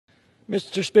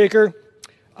Mr. Speaker,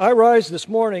 I rise this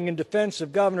morning in defense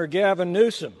of Governor Gavin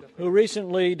Newsom, who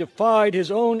recently defied his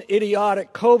own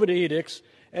idiotic COVID edicts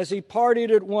as he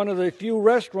partied at one of the few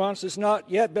restaurants that's not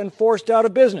yet been forced out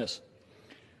of business.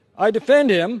 I defend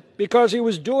him because he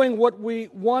was doing what we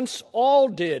once all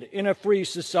did in a free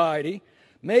society,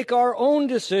 make our own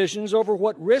decisions over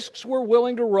what risks we're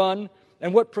willing to run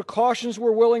and what precautions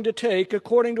we're willing to take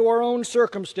according to our own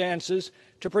circumstances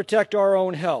to protect our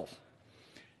own health.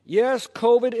 Yes,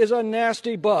 COVID is a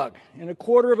nasty bug, and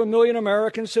 250,000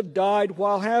 Americans have died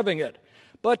while having it.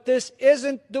 But this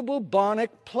isn't the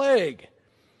bubonic plague.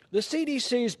 The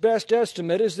CDC's best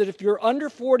estimate is that if you're under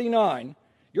 49,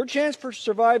 your chance for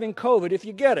surviving COVID, if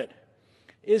you get it,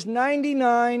 is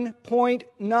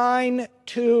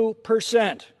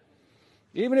 99.92%.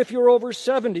 Even if you're over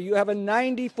 70, you have a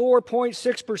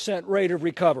 94.6% rate of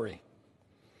recovery.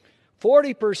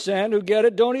 40% who get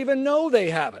it don't even know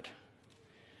they have it.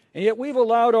 And yet we've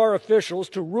allowed our officials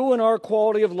to ruin our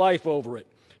quality of life over it,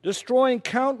 destroying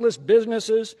countless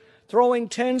businesses, throwing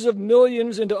tens of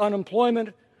millions into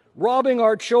unemployment, robbing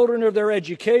our children of their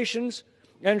educations,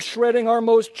 and shredding our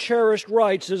most cherished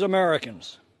rights as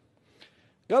Americans.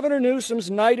 Governor Newsom's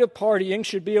night of partying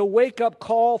should be a wake-up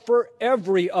call for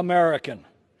every American.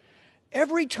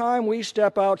 Every time we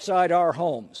step outside our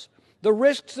homes, the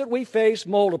risks that we face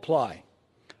multiply.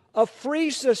 A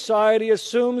free society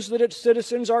assumes that its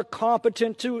citizens are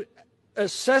competent to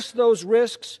assess those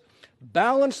risks,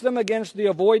 balance them against the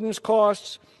avoidance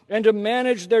costs, and to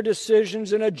manage their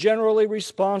decisions in a generally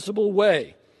responsible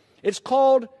way. It's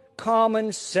called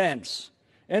common sense,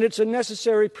 and it's a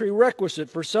necessary prerequisite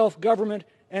for self-government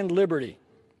and liberty.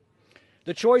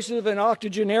 The choices of an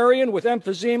octogenarian with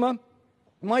emphysema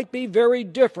might be very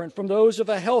different from those of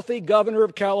a healthy governor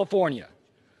of California.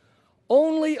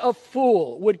 Only a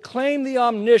fool would claim the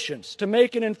omniscience to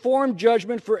make an informed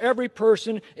judgment for every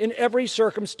person in every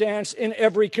circumstance in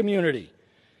every community.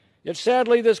 Yet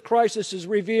sadly, this crisis has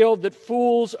revealed that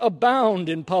fools abound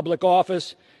in public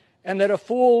office and that a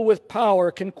fool with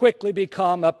power can quickly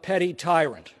become a petty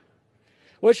tyrant.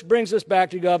 Which brings us back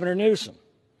to Governor Newsom.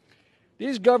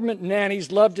 These government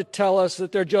nannies love to tell us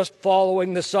that they're just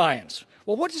following the science.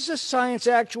 Well, what does the science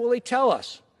actually tell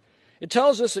us? It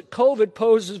tells us that COVID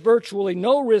poses virtually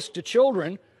no risk to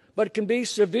children, but it can be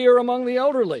severe among the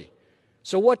elderly.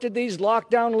 So what did these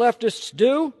lockdown leftists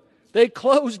do? They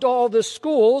closed all the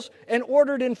schools and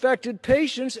ordered infected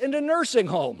patients into nursing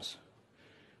homes.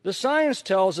 The science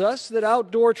tells us that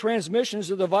outdoor transmissions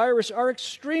of the virus are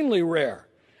extremely rare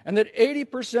and that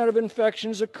 80% of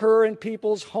infections occur in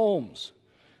people's homes.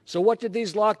 So what did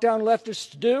these lockdown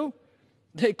leftists do?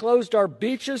 They closed our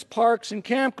beaches, parks, and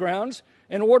campgrounds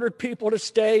and ordered people to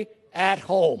stay at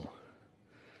home.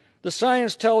 The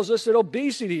science tells us that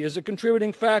obesity is a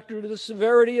contributing factor to the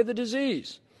severity of the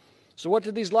disease. So what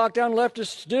did these lockdown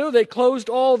leftists do? They closed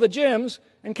all the gyms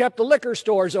and kept the liquor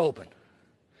stores open.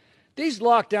 These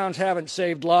lockdowns haven't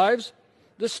saved lives.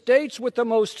 The states with the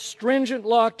most stringent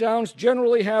lockdowns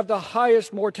generally have the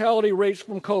highest mortality rates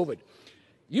from COVID.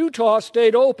 Utah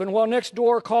stayed open while next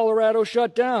door Colorado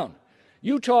shut down.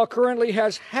 Utah currently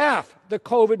has half the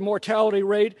COVID mortality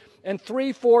rate and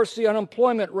 3/4 the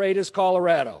unemployment rate as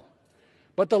Colorado.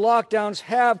 But the lockdowns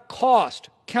have cost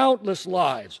countless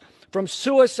lives, from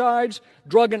suicides,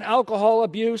 drug and alcohol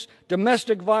abuse,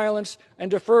 domestic violence,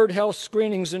 and deferred health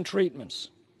screenings and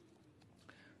treatments.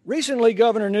 Recently,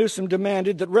 Governor Newsom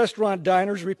demanded that restaurant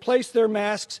diners replace their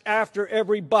masks after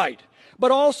every bite, but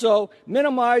also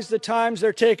minimize the times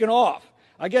they're taken off.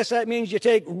 I guess that means you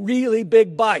take really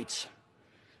big bites.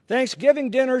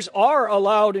 Thanksgiving dinners are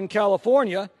allowed in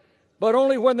California, but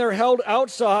only when they're held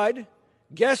outside,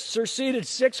 guests are seated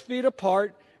 6 feet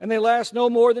apart, and they last no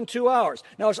more than 2 hours.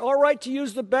 Now, it's all right to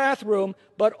use the bathroom,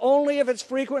 but only if it's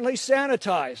frequently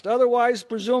sanitized. Otherwise,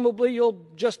 presumably, you'll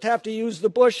just have to use the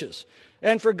bushes.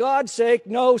 And for God's sake,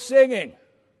 no singing.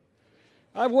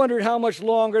 I've wondered how much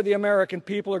longer the American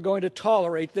people are going to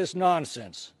tolerate this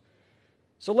nonsense.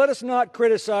 So let us not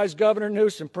criticize Governor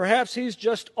Newsom. Perhaps he's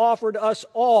just offered us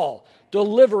all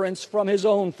deliverance from his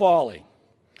own folly.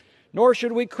 Nor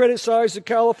should we criticize the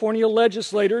California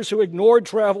legislators who ignored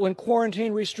travel and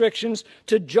quarantine restrictions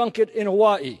to junket in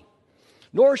Hawaii.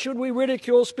 Nor should we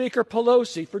ridicule Speaker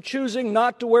Pelosi for choosing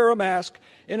not to wear a mask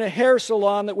in a hair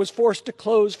salon that was forced to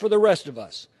close for the rest of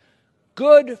us.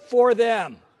 Good for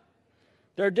them.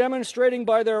 They're demonstrating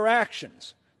by their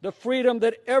actions the freedom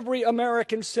that every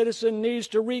American citizen needs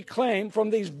to reclaim from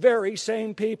these very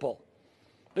same people.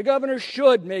 The governor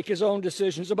should make his own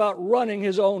decisions about running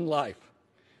his own life.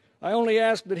 I only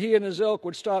ask that he and his ilk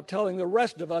would stop telling the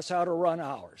rest of us how to run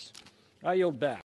ours. I yield back.